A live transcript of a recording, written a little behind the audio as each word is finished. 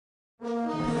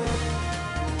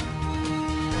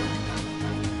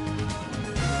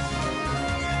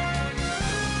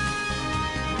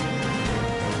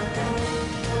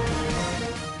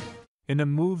In a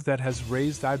move that has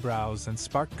raised eyebrows and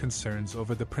sparked concerns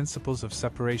over the principles of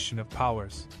separation of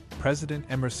powers, President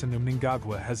Emmerson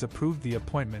Mnangagwa has approved the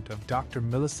appointment of Dr.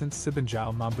 Millicent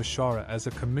Sibanjao Mambashara as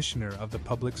a Commissioner of the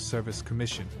Public Service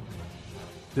Commission.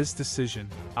 This decision,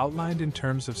 outlined in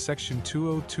terms of Section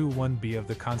 2021B of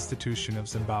the Constitution of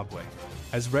Zimbabwe,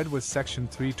 as read with Section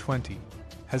 320,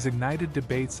 has ignited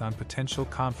debates on potential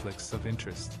conflicts of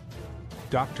interest.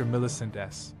 Dr. Millicent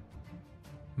S.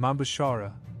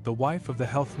 Mambashara, the wife of the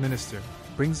Health Minister,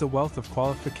 brings a wealth of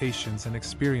qualifications and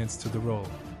experience to the role,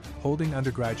 holding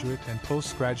undergraduate and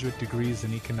postgraduate degrees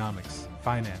in economics,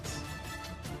 finance,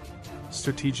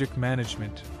 strategic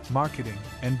management, marketing,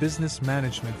 and business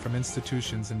management from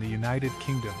institutions in the United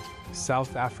Kingdom,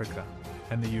 South Africa,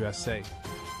 and the USA.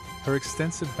 Her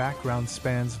extensive background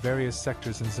spans various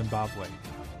sectors in Zimbabwe,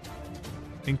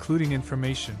 including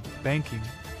information, banking,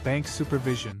 bank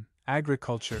supervision,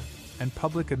 agriculture, and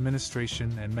public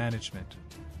administration and management.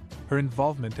 Her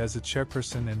involvement as a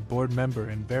chairperson and board member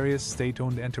in various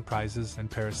state-owned enterprises and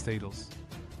parastatals,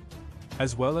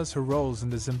 as well as her roles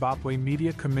in the Zimbabwe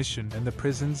Media Commission and the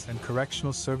Prisons and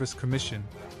Correctional Service Commission,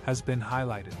 has been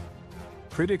highlighted.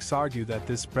 Critics argue that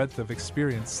this breadth of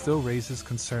experience still raises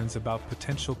concerns about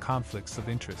potential conflicts of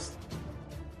interest,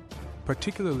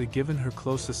 particularly given her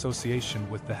close association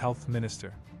with the Health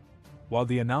Minister. While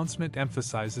the announcement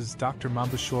emphasizes Dr.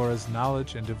 Mambashara's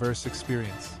knowledge and diverse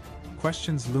experience,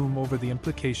 questions loom over the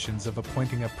implications of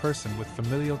appointing a person with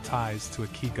familial ties to a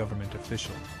key government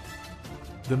official.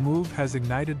 The move has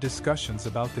ignited discussions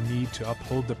about the need to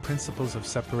uphold the principles of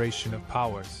separation of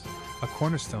powers, a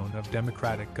cornerstone of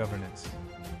democratic governance.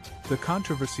 The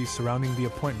controversy surrounding the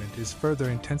appointment is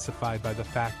further intensified by the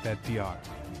fact that Dr.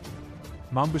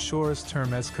 Mambashara's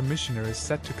term as commissioner is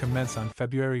set to commence on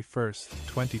February 1,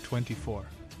 2024.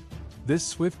 This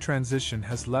swift transition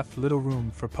has left little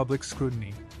room for public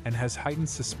scrutiny and has heightened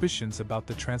suspicions about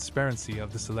the transparency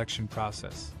of the selection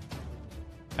process.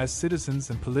 As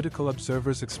citizens and political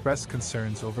observers express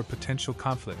concerns over potential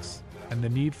conflicts and the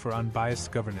need for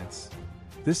unbiased governance,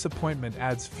 this appointment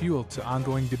adds fuel to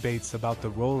ongoing debates about the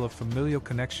role of familial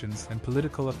connections and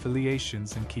political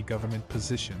affiliations in key government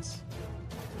positions.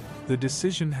 The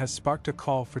decision has sparked a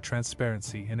call for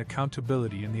transparency and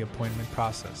accountability in the appointment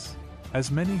process,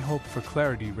 as many hope for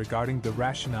clarity regarding the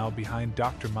rationale behind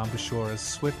Dr. Mambashara's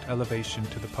swift elevation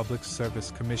to the Public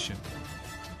Service Commission.